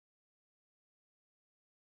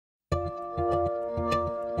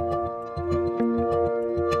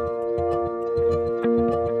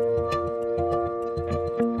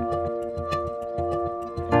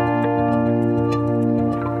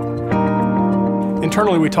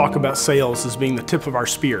Internally, we talk about sales as being the tip of our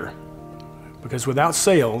spear, because without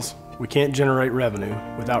sales, we can't generate revenue.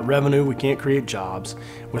 Without revenue, we can't create jobs.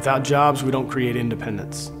 Without jobs, we don't create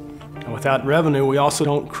independence. And without revenue, we also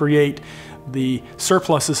don't create the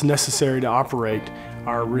surpluses necessary to operate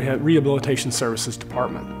our rehabilitation services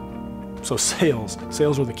department. So sales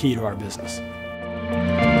are the key to our business.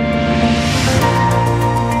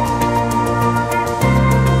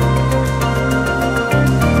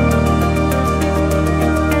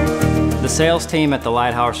 The sales team at the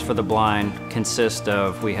Lighthouse for the Blind consists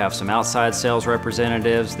of, we have some outside sales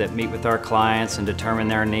representatives that meet with our clients and determine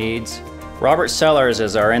their needs. Robert Sellers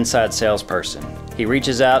is our inside salesperson. He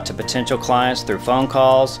reaches out to potential clients through phone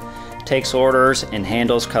calls, takes orders, and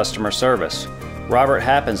handles customer service. Robert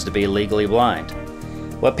happens to be legally blind.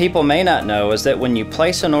 What people may not know is that when you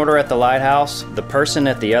place an order at the Lighthouse, the person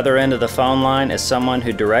at the other end of the phone line is someone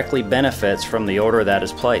who directly benefits from the order that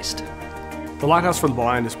is placed. The Lighthouse for the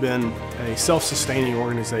Blind has been a self-sustaining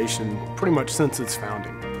organization pretty much since its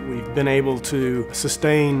founding. We've been able to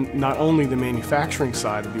sustain not only the manufacturing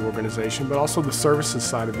side of the organization, but also the services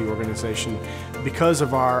side of the organization because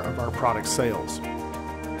of our product sales.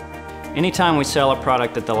 Anytime we sell a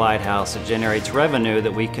product at the Lighthouse, it generates revenue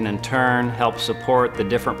that we can in turn help support the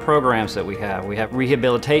different programs that we have. We have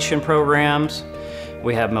rehabilitation programs,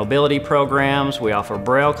 we have mobility programs, we offer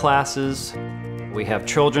Braille classes, we have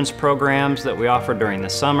children's programs that we offer during the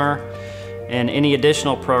summer, and any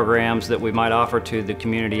additional programs that we might offer to the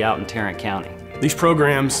community out in Tarrant County. These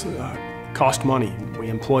programs cost money. We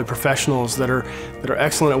employ professionals that are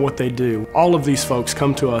excellent at what they do. All of these folks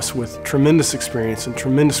come to us with tremendous experience and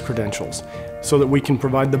tremendous credentials so that we can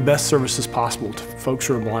provide the best services possible to folks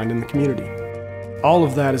who are blind in the community. All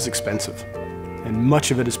of that is expensive, and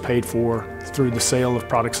much of it is paid for through the sale of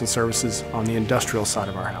products and services on the industrial side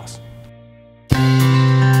of our house.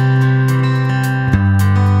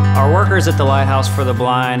 Our workers at the Lighthouse for the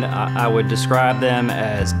Blind, I would describe them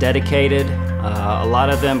as dedicated. A lot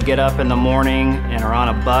of them get up in the morning and are on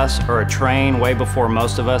a bus or a train way before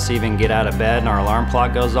most of us even get out of bed and our alarm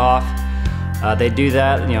clock goes off. They do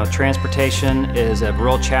that, transportation is a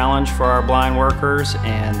real challenge for our blind workers,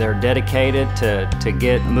 and they're dedicated to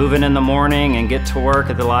get moving in the morning and get to work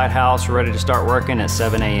at the Lighthouse ready to start working at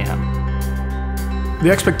 7 a.m.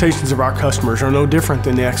 The expectations of our customers are no different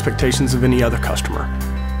than the expectations of any other customer.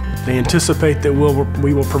 They anticipate that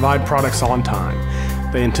we will provide products on time.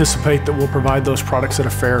 They anticipate that we'll provide those products at a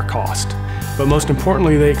fair cost. But most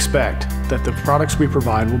importantly, they expect that the products we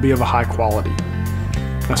provide will be of a high quality.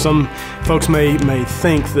 Now, some folks may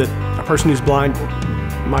think that a person who's blind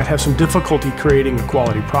might have some difficulty creating a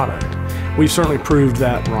quality product. We've certainly proved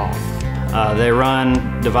that wrong. They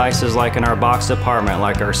run devices like in our box department,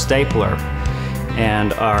 like our stapler,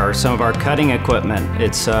 and some of our cutting equipment.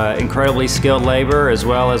 It's incredibly skilled labor, as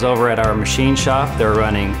well as over at our machine shop. They're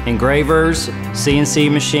running engravers,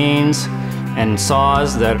 CNC machines, and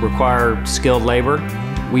saws that require skilled labor.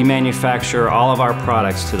 We manufacture all of our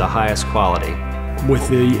products to the highest quality. With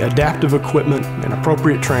the adaptive equipment and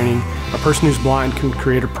appropriate training, a person who's blind can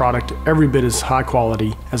create a product every bit as high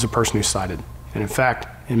quality as a person who's sighted. And in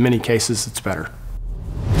fact, in many cases, it's better.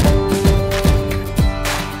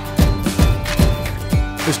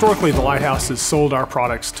 Historically, the Lighthouse has sold our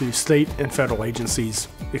products to state and federal agencies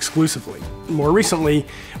exclusively. More recently,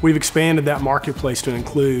 we've expanded that marketplace to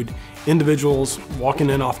include individuals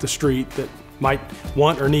walking in off the street that might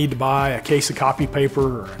want or need to buy a case of copy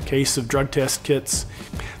paper or a case of drug test kits.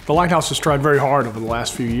 The Lighthouse has tried very hard over the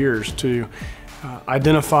last few years to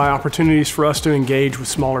identify opportunities for us to engage with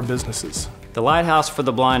smaller businesses. The Lighthouse for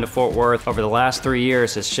the Blind of Fort Worth over the last 3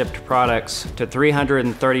 years has shipped products to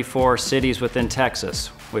 334 cities within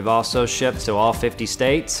Texas. We've also shipped to all 50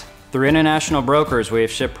 states. Through international brokers, we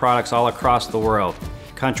have shipped products all across the world.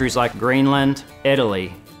 Countries like Greenland,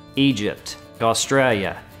 Italy, Egypt,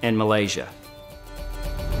 Australia, and Malaysia.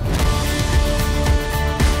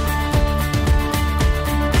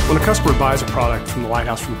 When a customer buys a product from the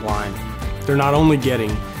Lighthouse for the Blind, they're not only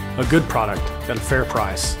getting a good product at a fair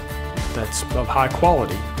price that's of high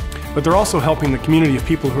quality, but they're also helping the community of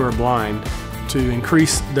people who are blind to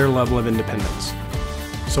increase their level of independence.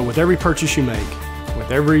 So with every purchase you make,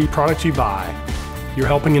 with every product you buy, you're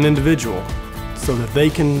helping an individual so that they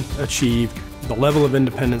can achieve the level of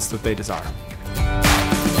independence that they desire.